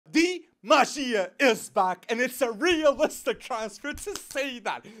Magia is back, and it's a realistic transfer to say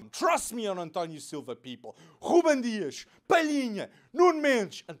that. Trust me on Antonio Silva, people. Ruben Dias, Palhinha, Nuno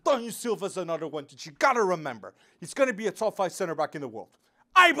Mendes, Antonio Silva's another one that you gotta remember. He's gonna be a top 5 center back in the world.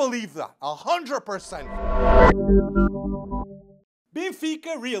 I believe that, 100%.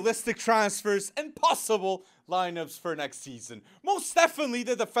 Benfica realistic transfers and possible lineups for next season. Most definitely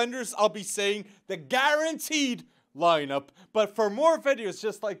the defenders, I'll be saying the guaranteed lineup. But for more videos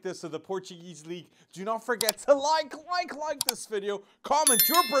just like this of the Portuguese League, do not forget to like this video, comment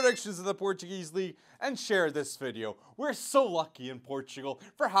your predictions of the Portuguese League, and share this video. We're so lucky in Portugal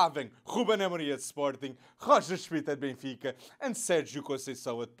for having Ruben Amorim at Sporting, Roger Schmidt at Benfica, and Sérgio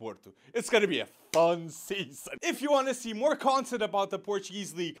Conceição at Porto. It's gonna be a fun season. If you want to see more content about the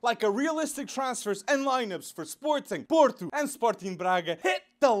Portuguese League, like a realistic transfers and lineups for Sporting, Porto, and Sporting Braga, hit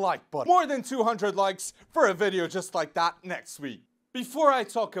the like button. More than 200 likes for a video just like that next week. Before I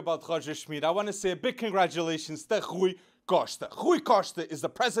talk about Roger Schmidt, I want to say a big congratulations to Rui Costa. Rui Costa is the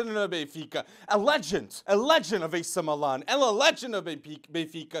president of Benfica, a legend of AC Milan, and a legend of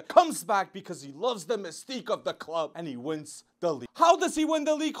Benfica, comes back because he loves the mystique of the club and he wins the league. How does he win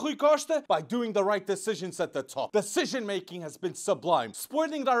the league, Rui Costa? By doing the right decisions at the top. Decision making has been sublime.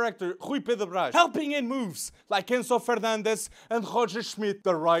 Sporting director Rui Pedro Braz helping in moves like Enzo Fernandez and Roger Schmidt,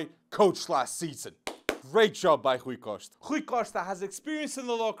 the right coach last season. Great job by Rui Costa. Rui Costa has experience in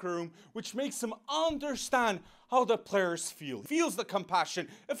the locker room, which makes him understand how the players feel. He feels the compassion.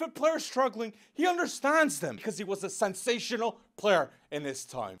 If a player's struggling, he understands them because he was a sensational player in his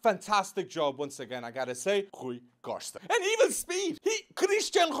time. Fantastic job once again, I gotta say, Rui Costa. And even speed.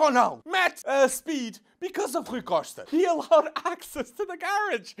 Cristiano Ronaldo met speed because of Rui Costa. He allowed access to the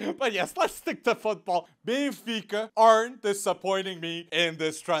garage. But yes, let's stick to football. Benfica aren't disappointing me in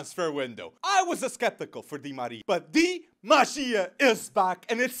this transfer window. I was skeptical for Di Maria, but Di Magia is back,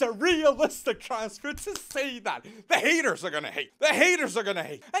 and it's a realistic transfer to say that. The haters are gonna hate. The haters are gonna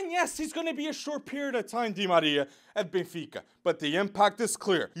hate. And yes, he's gonna be a short period of time, Di Maria, at Benfica. But the impact is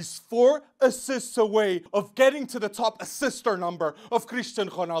clear. He's 4 assists away of getting to the top assister number of Cristiano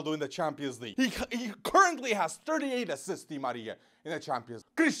Ronaldo in the Champions League. He currently has 38 assists, Di Maria, in the Champions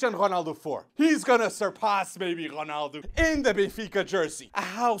League. Cristiano Ronaldo 4. He's gonna surpass maybe Ronaldo in the Benfica jersey. A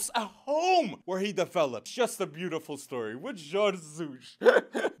house, a home where he developed. Just a beautiful story with Jesus.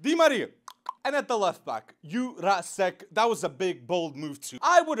 Di Maria. And at the left back, Jurásek, that was a big, bold move too.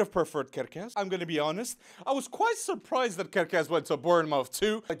 I would have preferred Kerkez, I'm gonna be honest. I was quite surprised that Kerkez went to Bournemouth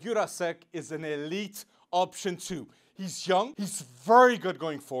too. But Jurásek is an elite option too. He's young, he's very good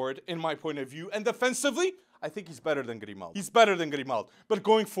going forward, in my point of view. And defensively, I think he's better than Grimaldo. He's better than Grimaldo. But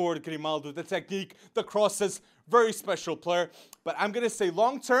going forward, Grimaldo, the technique, the crosses, very special player. But I'm gonna say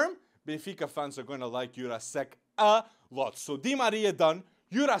long-term, Benfica fans are gonna like Jurásek a lot. So Di Maria done,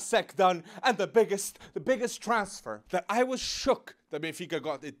 Jurásek done, and the biggest transfer that I was shook that Benfica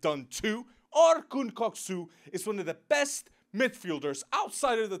got it done too. Orkun Kökçü is one of the best midfielders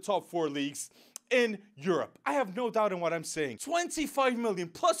outside of the top 4 leagues in Europe. I have no doubt in what I'm saying. 25 million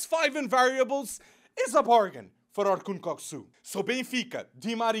plus 5 in variables is a bargain for Orkun Kökçü. So Benfica,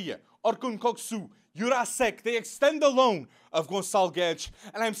 Di Maria, Orkun Kökçü, Jurásek, they extend the loan of Gonçalo Guedes,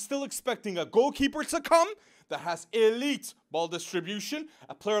 and I'm still expecting a goalkeeper to come that has elite ball distribution,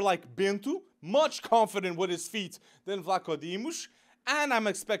 a player like Bento, much confident with his feet than Vlaco Dimos, and I'm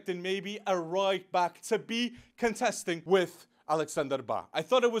expecting maybe a right back to be contesting with Alexander Bah. I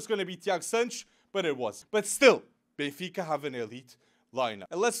thought it was going to be Tiago Santos, but it was. But still, Benfica have an elite lineup.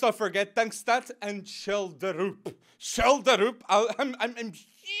 And let's not forget Tankstad and Schelderup. Schelderup, I'm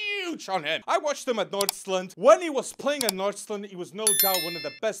huge on him. I watched him at Nordsjælland. When he was playing at Nordsjælland, he was no doubt one of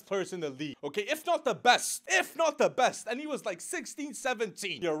the best players in the league. Okay, if not the best. If not the best. And he was like 16,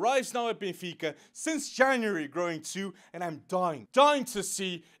 17. He arrives now at Benfica since January growing too, and I'm dying to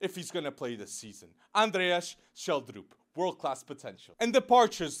see if he's gonna play this season. Andreas Schelderup. World-class potential. And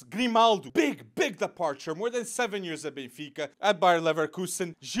departures, Grimaldo, big departure, more than 7 years at Benfica, at Bayer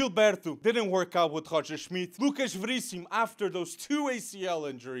Leverkusen. Gilberto didn't work out with Roger Schmidt. Lucas Verissimo, after those 2 ACL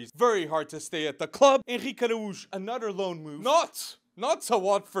injuries, very hard to stay at the club. Henrique, another loan move. Not to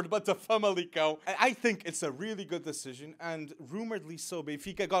Watford, but to Famalicão. I think it's a really good decision, and rumoredly so,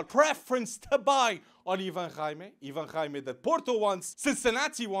 Benfica got preference to buy on Ivan Jaime. Ivan Jaime that Porto wants,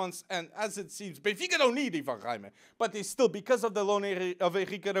 Cincinnati wants, and as it seems, Benfica don't need Ivan Jaime. But they still, because of the loan of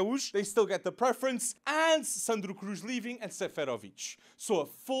Henrique, they still get the preference, and Sandro Cruz leaving, and Seferovic. So a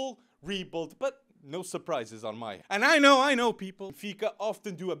full rebuild, but no surprises on my end. And I know people, Benfica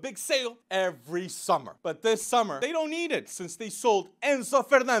often do a big sale every summer. But this summer, they don't need it since they sold Enzo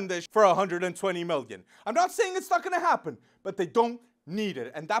Fernandez for 120 million. I'm not saying it's not gonna happen, but they don't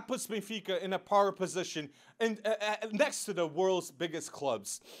needed. And that puts Benfica in a power position next to the world's biggest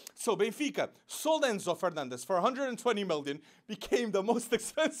clubs. So Benfica sold Enzo Fernandez for 120 million, became the most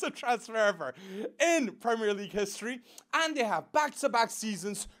expensive transfer ever in Premier League history. And they have back-to-back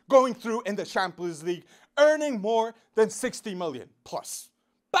seasons going through in the Champions League, earning more than 60 million plus.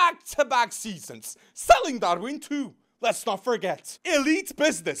 Back-to-back seasons. Selling Darwin too. Let's not forget. Elite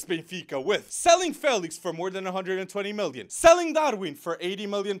business Benfica with selling Felix for more than 120 million. Selling Darwin for 80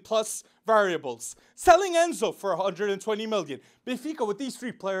 million plus variables. Selling Enzo for 120 million. Benfica with these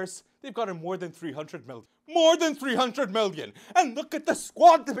three players, they've gotten more than 300 million. More than 300 million. And look at the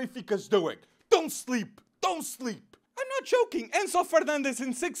squad that Benfica's doing. Don't sleep. Don't sleep. I'm not joking. Enzo Fernandez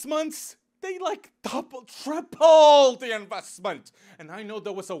in 6 months, they like double, triple the investment. And I know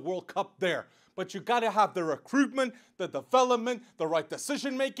there was a World Cup there. But you gotta have the recruitment, the development, the right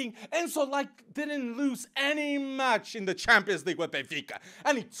decision making. Enzo didn't lose any match in the Champions League with Benfica.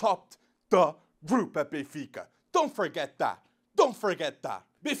 And he topped the group at Benfica. Don't forget that. Don't forget that.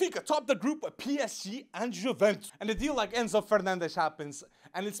 Benfica topped the group with PSG and Juventus. And a deal like Enzo Fernandez happens,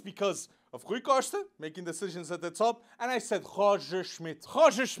 and it's because of Rui Costa making decisions at the top. And I said Roger Schmidt.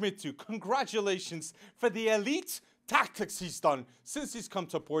 Roger Schmidt too. Congratulations for the elite tactics he's done since he's come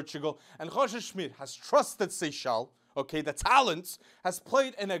to Portugal. And Roger Schmidt has trusted Seixal, okay, the talent, has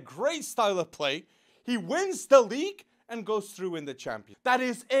played in a great style of play. He wins the league and goes through in the champion. That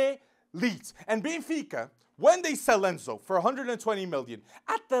is elite. And Benfica, when they sell Enzo for 120 million,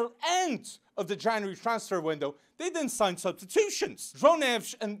 at the end of the January transfer window, they didn't sign substitutions. João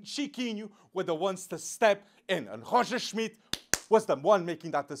Neves and Chiquinho were the ones to step in, and Roger Schmidt was the one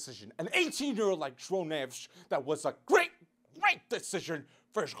making that decision. An 18-year-old like João Neves, that was a great decision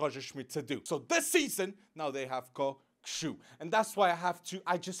for Roger Schmidt to do. So this season, now they have Kökçü. And that's why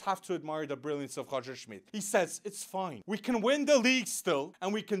I just have to admire the brilliance of Roger Schmidt. He says, it's fine. We can win the league still,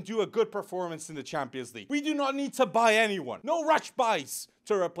 and we can do a good performance in the Champions League. We do not need to buy anyone. No rush buys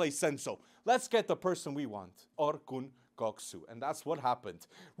to replace Enzo. Let's get the person we want, Orkun Kökçü. And that's what happened.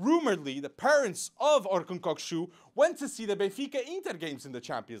 Rumoredly, the parents of Orkun Kökçü went to see the Benfica Inter games in the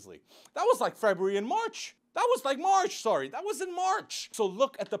Champions League. That was like February and March. That was like March, sorry. That was in March. So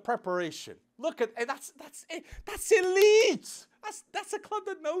look at the preparation. Look at, and that's it. That's elite. That's a club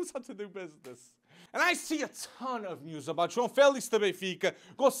that knows how to do business. And I see a ton of news about João Felix to Benfica,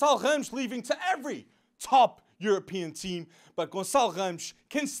 Gonçalo Ramos leaving to every top European team, but Gonçalo Ramos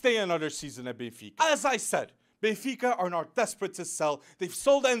can stay another season at Benfica. As I said, Benfica are not desperate to sell. They've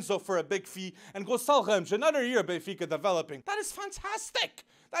sold Enzo for a big fee, and Gonçalo Ramos, another year Benfica developing. That is fantastic.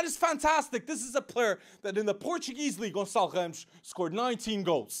 That is fantastic. This is a player that in the Portuguese league, Gonçalo Ramos scored 19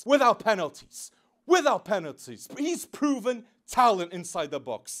 goals without penalties. Without penalties. He's proven talent inside the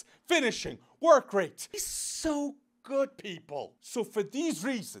box. Finishing, work rate. He's so good, people. So for these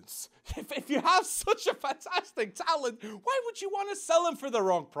reasons, if you have such a fantastic talent, why would you want to sell him for the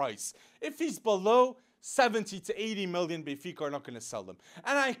wrong price? If he's below 70 to 80 million, Benfica are not going to sell them.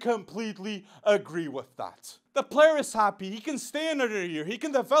 And I completely agree with that. The player is happy. He can stay another year. He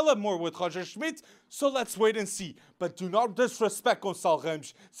can develop more with Roger Schmidt. So let's wait and see. But do not disrespect Gonçalo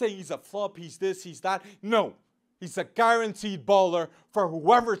Ramos, saying he's a flop, he's this, he's that. No. He's a guaranteed baller for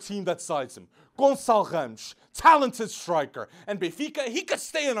whoever team that signs him. Gonçalo Ramos, talented striker. And Benfica, he could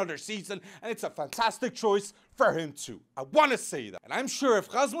stay another season, and it's a fantastic choice for him too. I want to say that. And I'm sure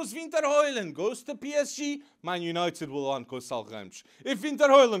if Rasmus Winterhuilen goes to PSG, Man United will want Gonçalo Ramos. If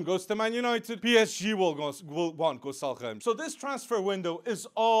Winterhuilen goes to Man United, PSG will want Gonçalo Ramos. So this transfer window is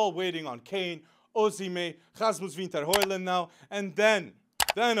all waiting on Kane, Osimhen, Rasmus Winterhuilen now, and then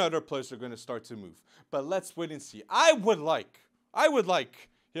other players are going to start to move. But let's wait and see. I would like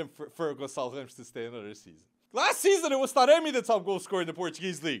him for Gonçalo Ramos to stay another season. Last season, it was Taremi the top goal scorer in the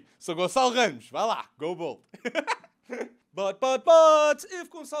Portuguese league. So Gonçalo Ramos, voila, go bold. But, if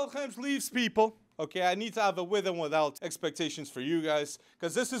Gonçalo Ramos leaves, people, okay, I need to have a with and without expectations for you guys,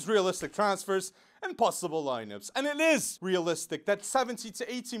 because this is realistic transfers and possible lineups. And it is realistic that 70 to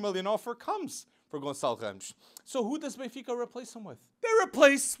 80 million offer comes for Gonçalo Ramos. So who does Benfica replace him with? They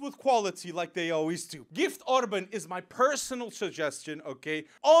replace with quality like they always do. Gift Orban is my personal suggestion, okay?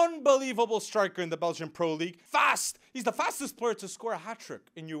 Unbelievable striker in the Belgian Pro League. Fast. He's the fastest player to score a hat-trick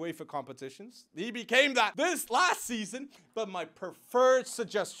in UEFA competitions. He became that this last season. But my preferred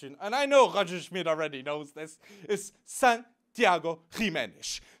suggestion, and I know Roger Schmidt already knows this, is Santiago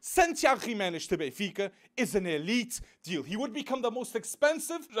Giménez. Santiago Giménez to Benfica is an elite deal. He would become the most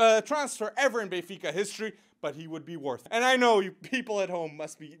expensive transfer ever in Benfica history, but he would be worth it. And I know you people at home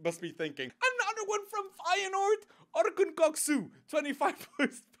must be thinking, another one from Feyenoord? Orkun Kökçü, 25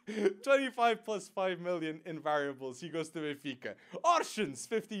 25 plus 5 million in variables, he goes to Benfica. Orkun,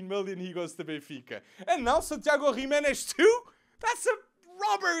 15 million, he goes to Benfica. And now Santiago Giménez too? That's a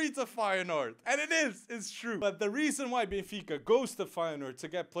robbery to Feyenoord. And it is, it's true. But the reason why Benfica goes to Feyenoord to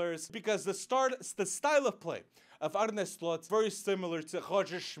get players, because the style of play of Arne Slot very similar to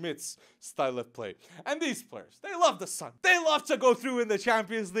Roger Schmidt's style of play. And these players, they love the sun. They love to go through in the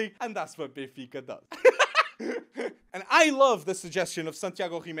Champions League, and that's what Benfica does. And I love the suggestion of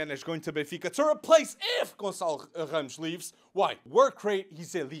Santiago Giménez going to Benfica to replace if Gonçalo Ramos leaves. Why? Work rate,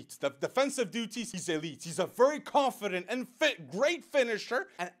 he's elite. The defensive duties, he's elite. He's a very confident and great finisher.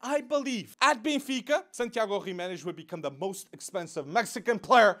 And I believe at Benfica, Santiago Giménez would become the most expensive Mexican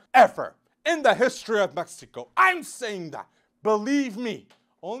player ever in the history of Mexico. I'm saying that. Believe me.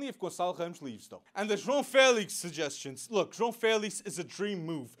 Only if Gonçalo Ramos leaves, though. And the João Felix suggestions. Look, João Felix is a dream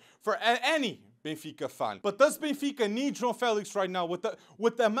move for any Benfica fan. But does Benfica need João Felix right now with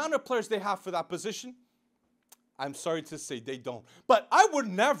the amount of players they have for that position? I'm sorry to say they don't. But I would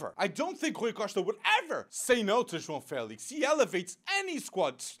never, I don't think Rui Costa would ever say no to João Felix. He elevates any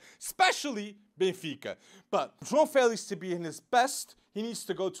squad, especially Benfica. But João Felix, to be in his best, he needs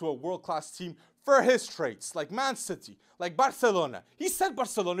to go to a world-class team for his traits, like Man City, like Barcelona. He said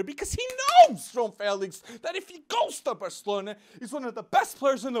Barcelona because he knows, João Felix, that if he goes to Barcelona, he's one of the best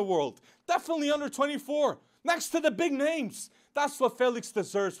players in the world. Definitely under 24, next to the big names. That's what Felix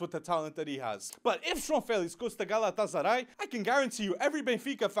deserves with the talent that he has. But if João Felix goes to Galatasaray, I can guarantee you every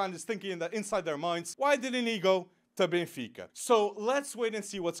Benfica fan is thinking that inside their minds, why didn't he go to Benfica? So let's wait and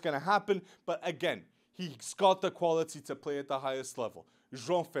see what's going to happen. But again, he's got the quality to play at the highest level.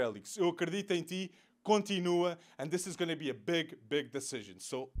 João Felix, eu acredito em ti, continua, and this is going to be a big, big decision.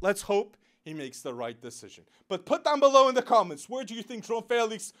 So let's hope he makes the right decision. But put down below in the comments, where do you think João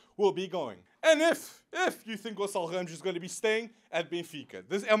Felix will be going? And if you think Gonçalo Ramos is going to be staying at Benfica.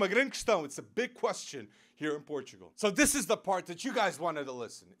 This é uma grande questão. It's a big question here in Portugal. So this is the part that you guys wanted to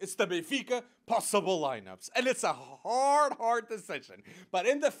listen. It's the Benfica possible lineups. And it's a hard decision. But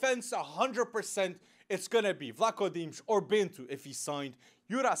in defense, 100%, it's going to be Vlaco Dimos or Bento if he signed,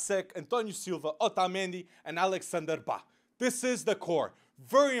 Jurásek, António Silva, Otamendi, and Alexander Bah. This is the core.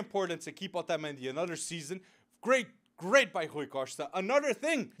 Very important to keep Otamendi another season. Great by Rui Costa. Another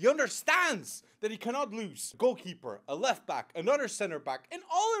thing, he understands that he cannot lose. Goalkeeper, a left back, another center back, and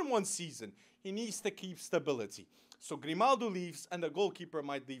all in one season. He needs to keep stability. So Grimaldo leaves, and the goalkeeper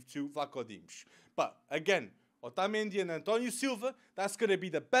might leave too, Vlaco Dimos. But again, Otamendi and António Silva, that's going to be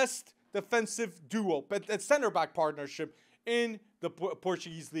the best defensive duo, but center-back partnership in the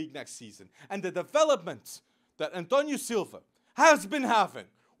Portuguese league next season. And the development that António Silva has been having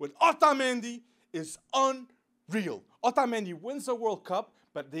with Otamendi is unreal. Otamendi wins the World Cup,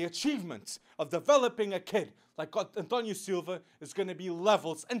 but the achievements of developing a kid like António Silva is going to be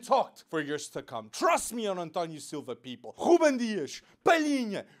levels and talked for years to come. Trust me on António Silva, people. Ruben Dias,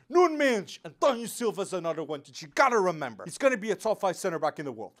 Palhinha, Nuno Mendes, António Silva's another one that you gotta remember. He's going to be a top 5 center back in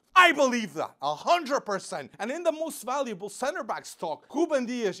the world. I believe that, 100%. And in the most valuable center backs talk, Ruben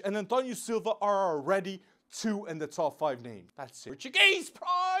Dias and António Silva are already 2 in the top 5 names. That's it. Portuguese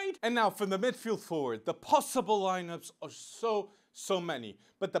pride! And now from the midfield forward, the possible lineups are so many.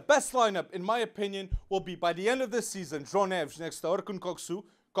 But the best lineup, in my opinion, will be by the end of this season, João Neves next to Orkun Kökçü.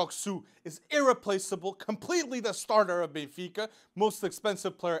 Kökçü is irreplaceable, completely the starter of Benfica, most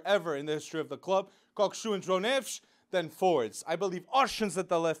expensive player ever in the history of the club. Kökçü and João Neves, then forwards. I believe Orkun's at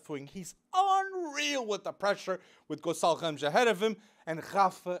the left wing. He's unreal with the pressure, with Gonçalo Ramos ahead of him, and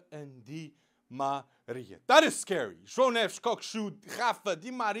Rafa and Di Maria. That is scary. João Neves, Kökçü, Rafa, Di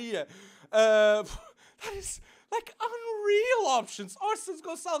Maria. That is like unreal options. Orkun's,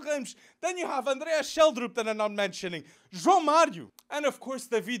 Gonçalo Ramos. Then you have André Sheldrup that I'm not mentioning. João Mário. And of course,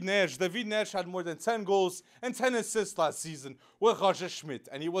 David Neres. David Neres had more than 10 goals and 10 assists last season with Roger Schmidt.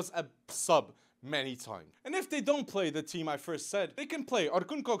 And he was a sub many times. And if they don't play the team I first said, they can play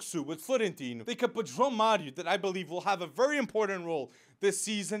Orkun Kökçü with Florentino. They can put João Mário, that I believe will have a very important role this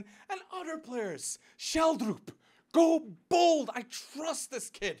season, and other players. Sheldrup. Go bold. I trust this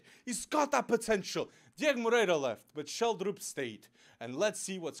kid. He's got that potential. Diego Moreira left, but Sheldrup stayed. And let's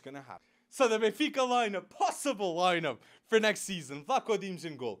see what's going to happen. So the Benfica lineup, possible lineup for next season. Vlaco Dimos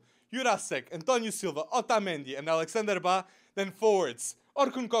in goal. Jurásek, António Silva, Otamendi, and Alexander Bah. Then forwards.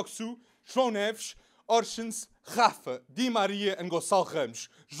 Orkun Kökçü, João Neves, Orkun, Rafa, Di Maria, and Gonçalo Ramos.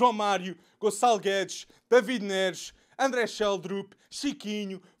 João Mário, Gonçalo Guedes, David Neres, André Sheldrup,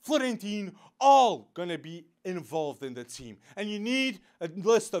 Chiquinho, Florentino, all gonna be involved in the team. And you need a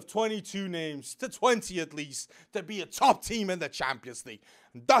list of 22 names, to 20 at least, to be a top team in the Champions League.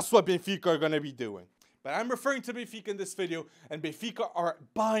 And that's what Benfica are gonna be doing. But I'm referring to Benfica in this video, and Benfica are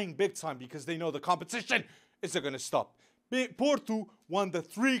buying big time because they know the competition isn't going to stop. Porto won the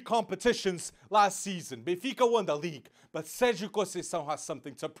 3 competitions last season. Benfica won the league, but Sérgio Conceição has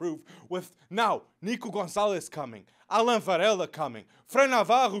something to prove with now Nico Gonzalez coming, Alan Varela coming, Fran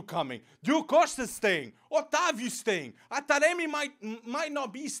Navarro coming, Rui Costa staying, Otávio staying, Taremi might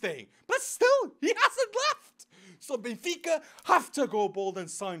not be staying, but still, he hasn't left. So Benfica have to go bold and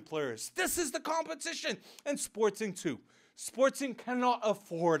sign players. This is the competition, and Sporting too. Sporting cannot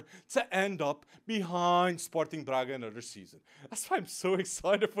afford to end up behind Sporting Braga another season. That's why I'm so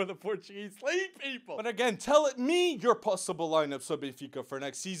excited for the Portuguese league, people. But again, tell me your possible lineups of Benfica for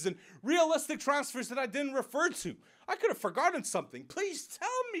next season. Realistic transfers that I didn't refer to. I could have forgotten something. Please tell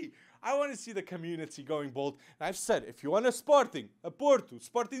me. I want to see the community going bold. And I've said, if you want a Sporting, a Porto,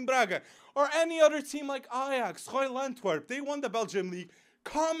 Sporting Braga, or any other team like Ajax, Royal Antwerp, they won the Belgium League,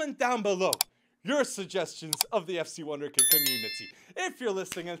 comment down below your suggestions of the FC Wonderkid community. If you're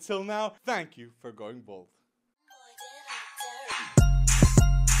listening until now, thank you for going bold.